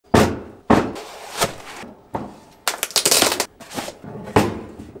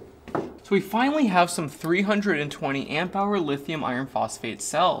So we finally have some 320 amp hour lithium iron phosphate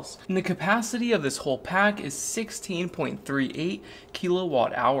cells, and the capacity of this whole pack is 16.38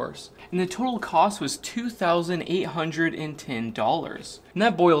 kilowatt hours, and the total cost was $2,810. And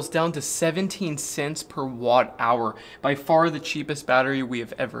that boils down to 17 cents per watt hour, by far the cheapest battery we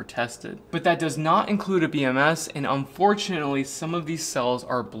have ever tested. But that does not include a BMS, and unfortunately some of these cells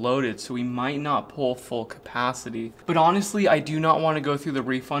are bloated, so we might not pull full capacity. But honestly, I do not want to go through the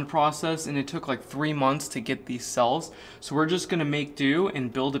refund process, and it took like 3 months to get these cells, so we're just going to make do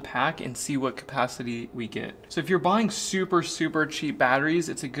and build a pack and see what capacity we get. So if you're buying super cheap batteries,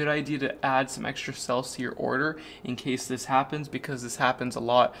 it's a good idea to add some extra cells to your order in case this happens, because this happens a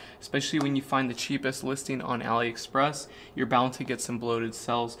lot, especially when you find the cheapest listing on AliExpress. You're bound to get some bloated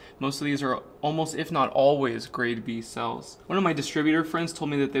cells. Most of these are almost, if not always, grade B cells. One of my distributor friends told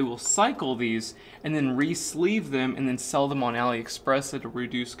me that they will cycle these and then re-sleeve them and then sell them on AliExpress at a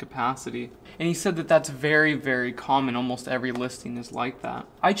reduced capacity. And he said that that's very common. Almost every listing is like that.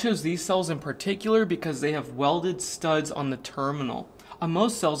 I chose these cells in particular because they have welded studs on the terminal. On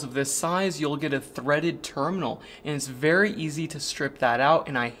most cells of this size, you'll get a threaded terminal, and it's very easy to strip that out,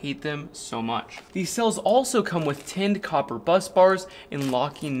 and I hate them so much. These cells also come with tinned copper bus bars and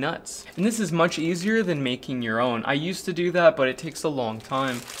locking nuts, and this is much easier than making your own. I used to do that, but it takes a long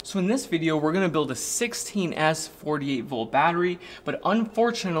time. So in this video, we're going to build a 16S 48 volt battery, but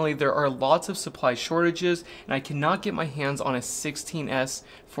unfortunately there are lots of supply shortages, and I cannot get my hands on a 16S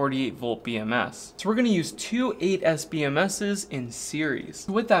 48 volt BMS. So we're going to use two 8S BMSs in series.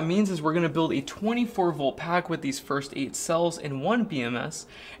 So what that means is we're going to build a 24 volt pack with these first 8 cells and one BMS,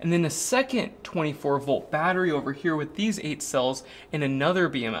 and then a second 24 volt battery over here with these 8 cells and another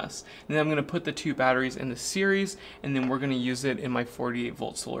BMS. And then I'm going to put the 2 batteries in the series, and then we're going to use it in my 48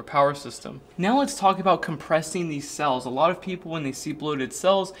 volt solar power system. Now let's talk about compressing these cells. A lot of people, when they see bloated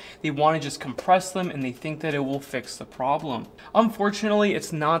cells, they want to just compress them and they think that it will fix the problem. Unfortunately,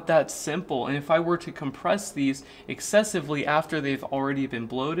 it's not that simple, and if I were to compress these excessively after they've already been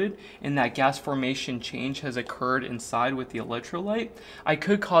bloated and that gas formation change has occurred inside with the electrolyte, I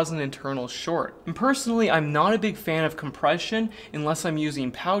could cause an internal short. And personally, I'm not a big fan of compression unless I'm using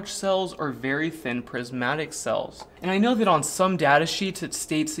pouch cells or very thin prismatic cells. And I know that on some data sheets it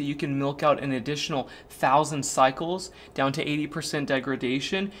states that you can milk out an additional 1,000 cycles down to 80%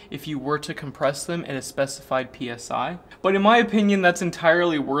 degradation if you were to compress them at a specified PSI. But in my opinion, that's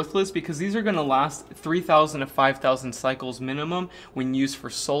entirely worthless, because these are going to last 3,000 to 5,000 cycles minimum when used for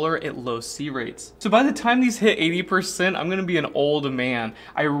solar at low C rates. So by the time these hit 80%, I'm going to be an old man.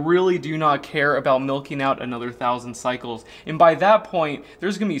 I really do not care about milking out another 1,000 cycles. And by that point,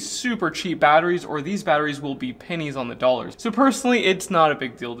 there's going to be super cheap batteries, or these batteries will be pennies on the dollars. So personally, it's not a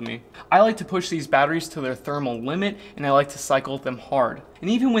big deal to me. I like to push these batteries to their thermal limit, and I like to cycle them hard. And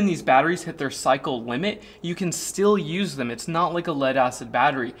even when these batteries hit their cycle limit, you can still use them. It's not like a lead acid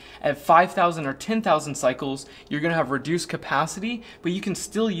battery. At 5,000 or 10,000 cycles, you're going to have reduced capacity, but you can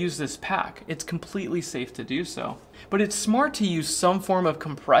still use this pack. It's completely safe to do so. But it's smart to use some form of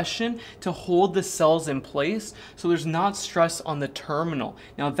compression to hold the cells in place so there's not stress on the terminal.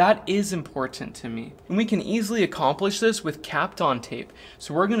 Now that is important to me. And we can easily accomplish this with Kapton tape.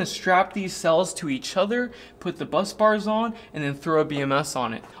 So we're going to strap these cells to each other, put the bus bars on, and then throw a BMS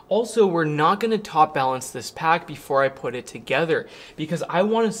on it. Also, we're not going to top balance this pack before I put it together, because I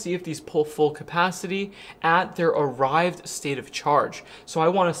want to see if these pull full capacity at their arrived state of charge. So I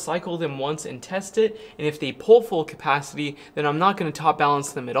want to cycle them once and test it, and if they pull full capacity, then I'm not going to top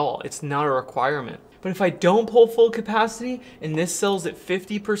balance them at all. It's not a requirement. But if I don't pull full capacity and this cell's at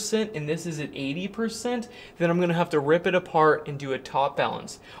 50% and this is at 80%, then I'm gonna have to rip it apart and do a top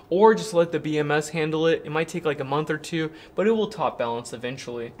balance. Or just let the BMS handle it. It might take like a month or two, but it will top balance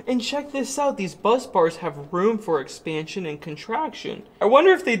eventually. And check this out, these bus bars have room for expansion and contraction. I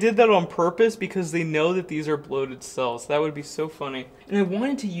wonder if they did that on purpose because they know that these are bloated cells. That would be so funny. And I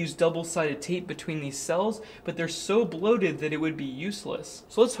wanted to use double-sided tape between these cells, but they're so bloated that it would be useless.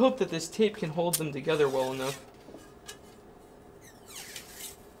 So let's hope that this tape can hold them together well enough.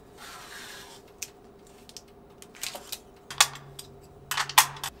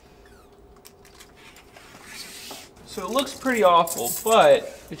 So it looks pretty awful,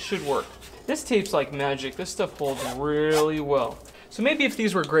 but it should work. This tape's like magic. This stuff holds really well. So maybe if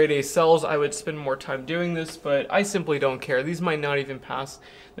these were grade A cells, I would spend more time doing this, but I simply don't care. These might not even pass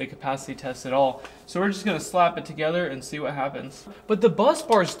the capacity test at all. So we're just gonna slap it together and see what happens. But the bus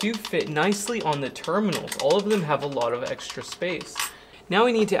bars do fit nicely on the terminals. All of them have a lot of extra space. Now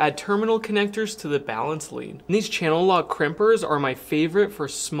we need to add terminal connectors to the balance lead. And these channel lock crimpers are my favorite for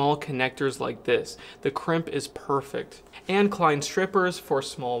small connectors like this. The crimp is perfect. And Klein strippers for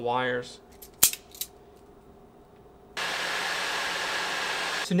small wires.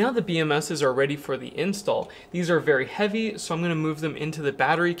 So now the BMSs are ready for the install. These are very heavy, so I'm going to move them into the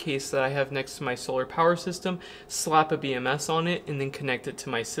battery case that I have next to my solar power system, slap a BMS on it, and then connect it to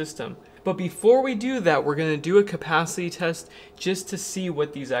my system. But before we do that, we're going to do a capacity test just to see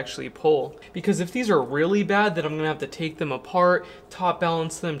what these actually pull. Because if these are really bad, then I'm going to have to take them apart, top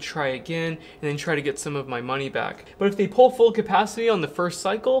balance them, try again, and then try to get some of my money back. But if they pull full capacity on the first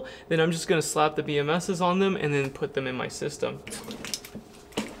cycle, then I'm just going to slap the BMSs on them and then put them in my system.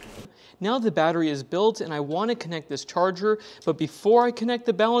 Now the battery is built and I want to connect this charger, but before I connect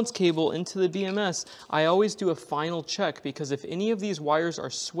the balance cable into the BMS, I always do a final check because if any of these wires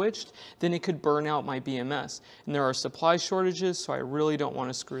are switched, then it could burn out my BMS. And there are supply shortages, so I really don't want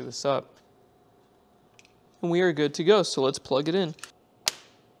to screw this up. And we are good to go, so let's plug it in.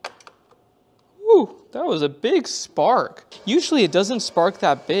 Whew, that was a big spark. Usually it doesn't spark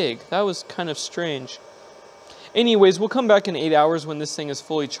that big. That was kind of strange. Anyways, we'll come back in 8 hours when this thing is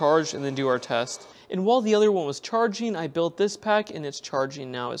fully charged and then do our test. And while the other one was charging, I built this pack and it's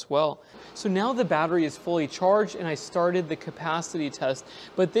charging now as well. So now the battery is fully charged and I started the capacity test,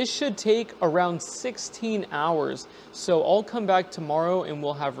 but this should take around 16 hours. So I'll come back tomorrow and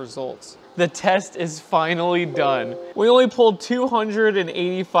we'll have results. The test is finally done. We only pulled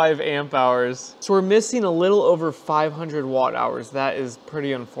 285 amp hours. So we're missing a little over 500 watt hours. That is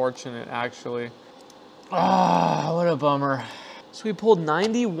pretty unfortunate actually. Ah, what a bummer. So we pulled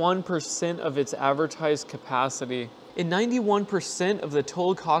 91% of its advertised capacity. And 91% of the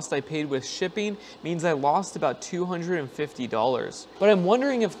total cost I paid with shipping means I lost about $250. But I'm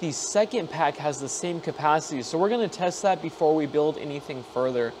wondering if the second pack has the same capacity, so we're gonna test that before we build anything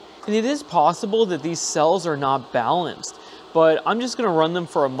further. And it is possible that these cells are not balanced, but I'm just gonna run them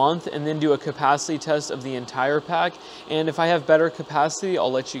for a month and then do a capacity test of the entire pack. And if I have better capacity,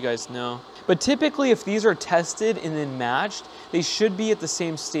 I'll let you guys know. But typically if these are tested and then matched, they should be at the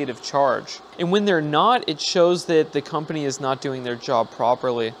same state of charge. And when they're not, it shows that the company is not doing their job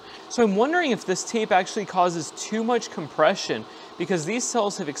properly. So I'm wondering if this tape actually causes too much compression because these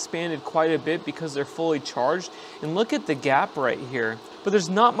cells have expanded quite a bit because they're fully charged. And look at the gap right here. But there's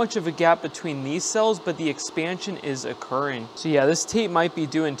not much of a gap between these cells, but the expansion is occurring. So yeah, this tape might be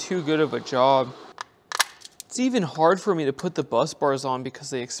doing too good of a job. It's even hard for me to put the bus bars on because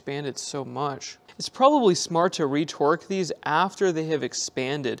they expanded so much. It's probably smart to retorque these after they have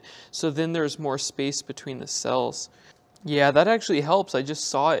expanded, so then there's more space between the cells. Yeah, that actually helps. I just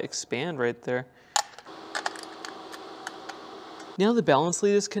saw it expand right there. Now the balance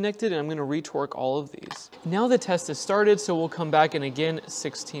lead is connected and I'm going to retorque all of these. Now the test is started, so we'll come back in again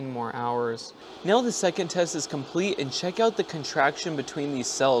 16 more hours. Now the second test is complete and check out the contraction between these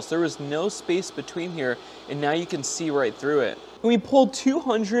cells. There was no space between here and now you can see right through it. And we pulled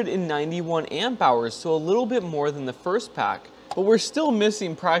 291 amp hours, so a little bit more than the first pack. But we're still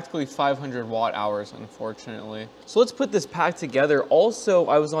missing practically 500 watt hours, unfortunately. So let's put this pack together. Also,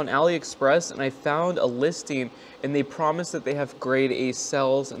 I was on AliExpress and I found a listing and they promise that they have grade A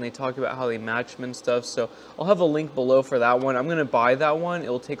cells and they talk about how they match them and stuff. So I'll have a link below for that one. I'm gonna buy that one.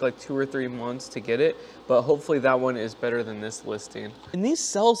 It'll take like 2 or 3 months to get it, but hopefully that one is better than this listing. And these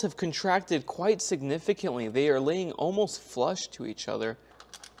cells have contracted quite significantly. They are laying almost flush to each other.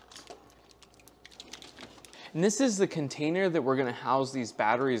 And this is the container that we're gonna house these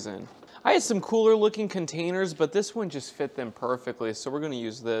batteries in. I had some cooler looking containers, but this one just fit them perfectly, so we're gonna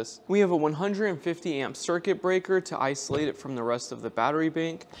use this. We have a 150 amp circuit breaker to isolate it from the rest of the battery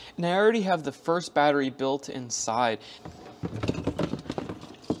bank. And I already have the first battery built inside.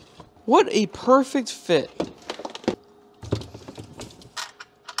 What a perfect fit.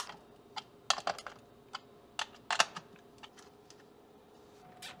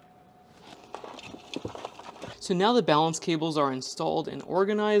 So now the balance cables are installed and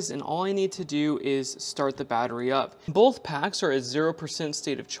organized, and all I need to do is start the battery up. Both packs are at 0%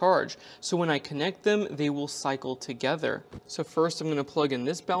 state of charge, so when I connect them, they will cycle together. So first I'm going to plug in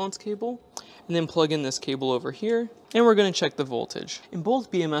this balance cable, and then plug in this cable over here, and we're going to check the voltage. And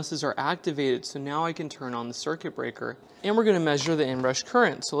both BMSs are activated, so now I can turn on the circuit breaker. And we're going to measure the inrush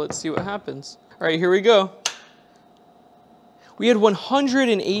current, so let's see what happens. All right, here we go. We had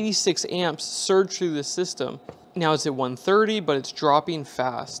 186 amps surge through the system. Now it's at 130, but it's dropping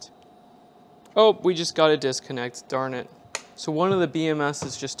fast. Oh, we just got a disconnect, darn it. So one of the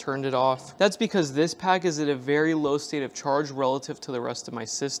BMSs just turned it off. That's because this pack is at a very low state of charge relative to the rest of my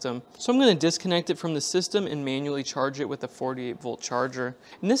system. So I'm gonna disconnect it from the system and manually charge it with a 48 volt charger.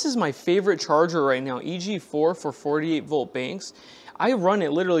 And this is my favorite charger right now, EG4 for 48 volt banks. I run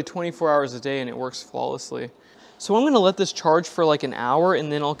it literally 24 hours a day and it works flawlessly. So I'm gonna let this charge for like an hour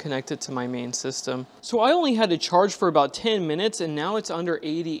and then I'll connect it to my main system. So I only had to charge for about 10 minutes and now it's under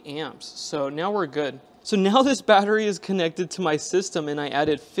 80 amps. So now we're good. So now this battery is connected to my system and I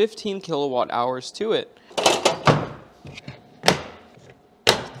added 15 kilowatt hours to it.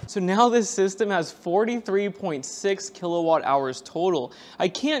 So now this system has 43.6 kilowatt hours total. I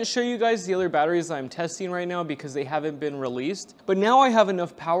can't show you guys the other batteries I'm testing right now because they haven't been released, but now I have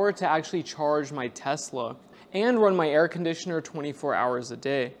enough power to actually charge my Tesla and run my air conditioner 24 hours a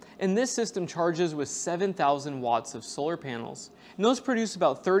day. And this system charges with 7,000 watts of solar panels. And those produce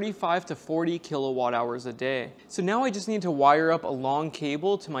about 35 to 40 kilowatt hours a day. So now I just need to wire up a long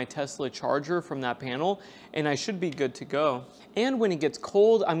cable to my Tesla charger from that panel and I should be good to go. And when it gets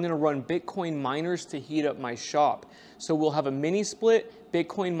cold, I'm gonna run Bitcoin miners to heat up my shop. So we'll have a mini split,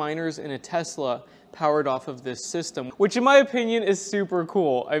 Bitcoin miners, and a Tesla powered off of this system, which in my opinion is super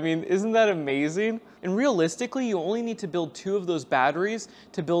cool. I mean, isn't that amazing? And realistically, you only need to build 2 of those batteries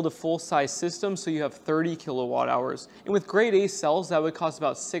to build a full-size system, so you have 30 kilowatt hours. And with grade A cells, that would cost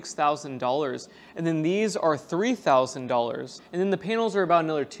about $6,000. And then these are $3,000. And then the panels are about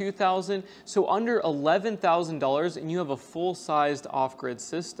another $2,000, so under $11,000, and you have a full-sized off-grid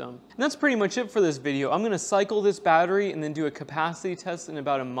system. And that's pretty much it for this video. I'm gonna cycle this battery and then do a capacity test in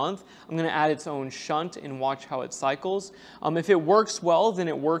about a month. I'm gonna add its own shunt and watch how it cycles. If it works well, then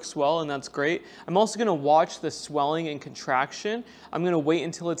it works well, and that's great. I'm also going to watch the swelling and contraction. I'm going to wait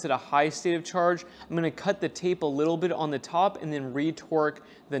until it's at a high state of charge. I'm going to cut the tape a little bit on the top and then re-torque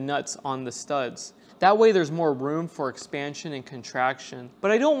the nuts on the studs. That way there's more room for expansion and contraction.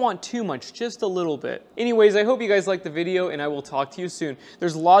 But I don't want too much, just a little bit. Anyways, I hope you guys liked the video and I will talk to you soon.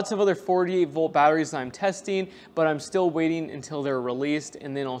 There's lots of other 48 volt batteries that I'm testing, but I'm still waiting until they're released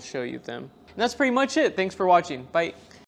and then I'll show you them. And that's pretty much it. Thanks for watching. Bye.